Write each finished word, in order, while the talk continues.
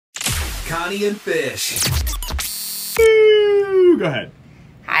Connie and Fish. Woo! Go ahead.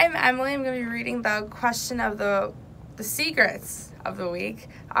 Hi, I'm Emily. I'm going to be reading the question of the secrets of the week.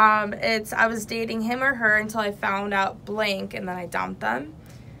 It's I was dating him or her until I found out blank and then I dumped them.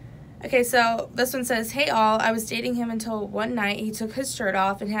 Okay, so this one says, hey all, I was dating him until one night he took his shirt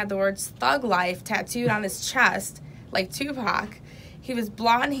off and had the words Thug Life tattooed on his chest like Tupac. He was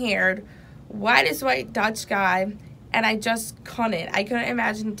blonde-haired, white as white Dutch guy, and I just couldn't. I couldn't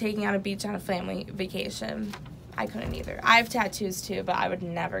imagine taking on a beach on a family vacation. I couldn't either. I have tattoos too, but I would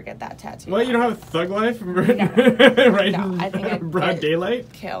never get that tattoo. What, you don't have Thug Life? No. Right No, I think I'd broad get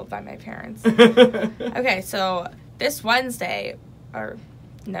daylight? Killed by my parents. Okay, so this Wednesday, or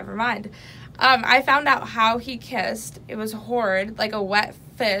never mind, I found out how he kissed. It was horrid, like a wet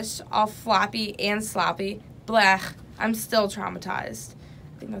fish, all floppy and sloppy. Blech. I'm still traumatized.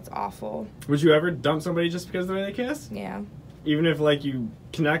 I think that's awful. Would you ever dump somebody just because of the way they kiss? Yeah. Even if, like, you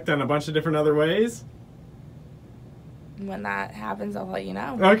connect on a bunch of different other ways? When that happens, I'll let you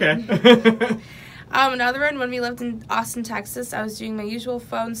know. Okay. Another one, when we lived in Austin, Texas, I was doing my usual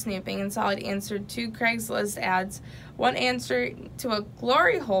phone snooping and saw I'd answered 2 Craigslist ads. One answer to a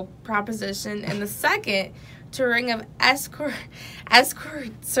glory hole proposition, and the second to a ring of escort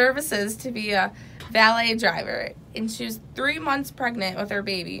services to be a valet driver. And she was 3 months pregnant with her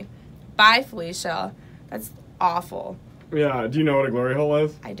baby. Bye, Felicia. That's awful. Yeah, do you know what a glory hole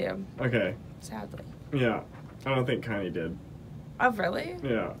is? I do. Okay. Sadly. Yeah. I don't think Connie did. Oh, really?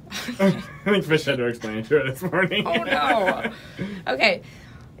 Yeah. I think Fish had to explain it to her this morning. Oh, no. Okay.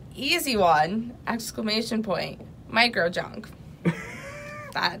 Easy one. Exclamation point. Micro junk.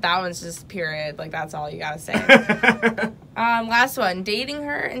 That one's just period. Like, that's all you gotta say. Last one. Dating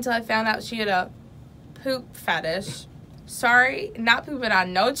her until I found out she had a poop fetish. Sorry, not pooping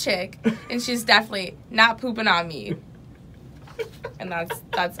on no chick, and she's definitely not pooping on me. And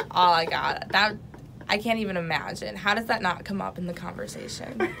that's all I got. That I can't even imagine. How does that not come up in the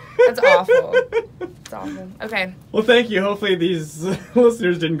conversation? That's awful. It's awful. Okay. Well, thank you. Hopefully these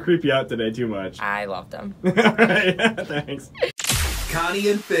listeners didn't creep you out today too much. I loved them. All right. Thanks. Connie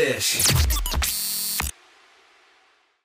and Fish.